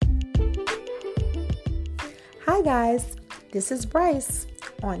Hi guys, this is Brice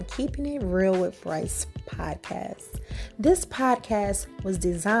on Keeping It Real with Brice podcast. This podcast was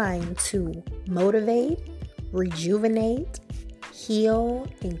designed to motivate, rejuvenate, heal,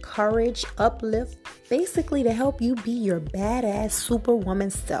 encourage, uplift, basically to help you be your badass superwoman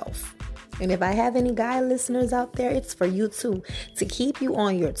self. And if I have any guy listeners out there, it's for you too, to keep you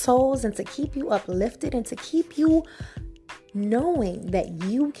on your toes and to keep you uplifted and to keep you knowing that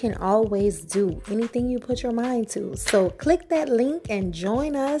you can always do anything you put your mind to. So click that link and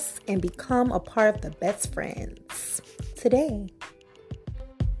join us and become a part of the best friends today.